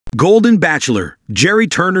Golden Bachelor, Gerry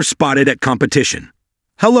Turner spotted at competition.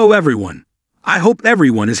 Hello everyone. I hope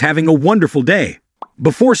everyone is having a wonderful day.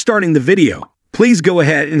 Before starting the video, please go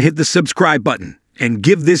ahead and hit the subscribe button and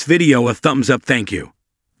give this video a thumbs up. Thank you.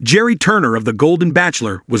 Gerry Turner of the Golden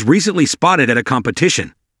Bachelor was recently spotted at a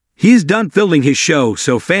competition. He is done filming his show,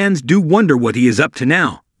 so fans do wonder what he is up to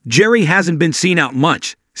now. Gerry hasn't been seen out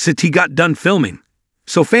much since he got done filming,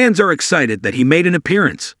 so fans are excited that he made an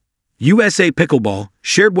appearance. USA Pickleball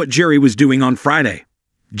shared what Gerry was doing on Friday.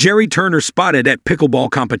 Gerry Turner spotted at pickleball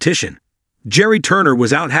competition. Gerry Turner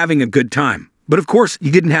was out having a good time, but of course he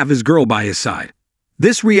didn't have his girl by his side.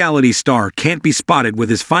 This reality star can't be spotted with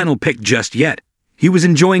his final pick just yet. He was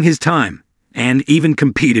enjoying his time and even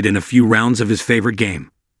competed in a few rounds of his favorite game.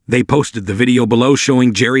 They posted the video below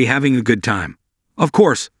showing Gerry having a good time. Of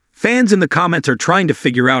course, fans in the comments are trying to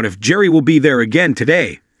figure out if Gerry will be there again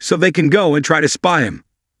today so they can go and try to spy him.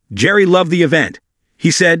 Gerry loved the event.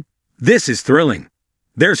 He said, "This is thrilling.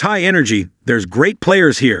 There's high energy, there's great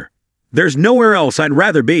players here. There's nowhere else I'd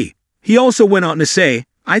rather be." He also went on to say,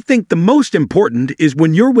 "I think the most important is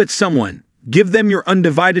when you're with someone, give them your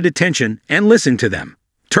undivided attention and listen to them."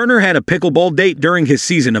 Turner had a pickleball date during his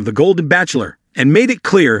season of The Golden Bachelor and made it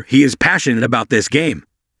clear he is passionate about this game.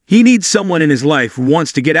 He needs someone in his life who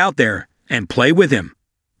wants to get out there and play with him.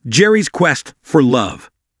 Gerry's quest for love.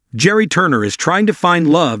 Gerry Turner is trying to find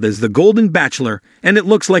love as the Golden Bachelor, and it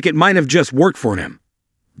looks like it might have just worked for him.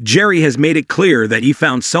 Gerry has made it clear that he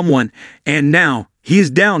found someone, and now he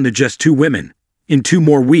is down to just 2 women. In 2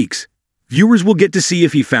 more weeks, viewers will get to see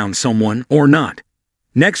if he found someone or not.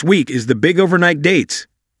 Next week is the big overnight dates.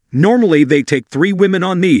 Normally they take 3 women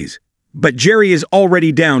on these, but Gerry is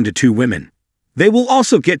already down to 2 women. They will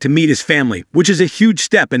also get to meet his family, which is a huge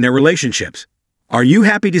step in their relationships. Are you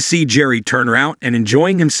happy to see Gerry Turner out and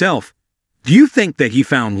enjoying himself? Do you think that he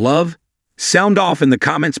found love? Sound off in the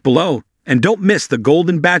comments below, and don't miss The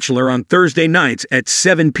Golden Bachelor on Thursday nights at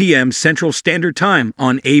 7 p.m. Central Standard Time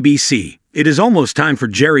on ABC. It is almost time for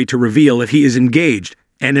Gerry to reveal if he is engaged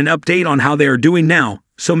and an update on how they are doing now,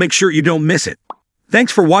 so make sure you don't miss it.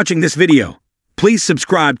 Thanks for watching this video. Please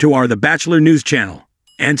subscribe to our The Bachelor News channel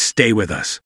and stay with us.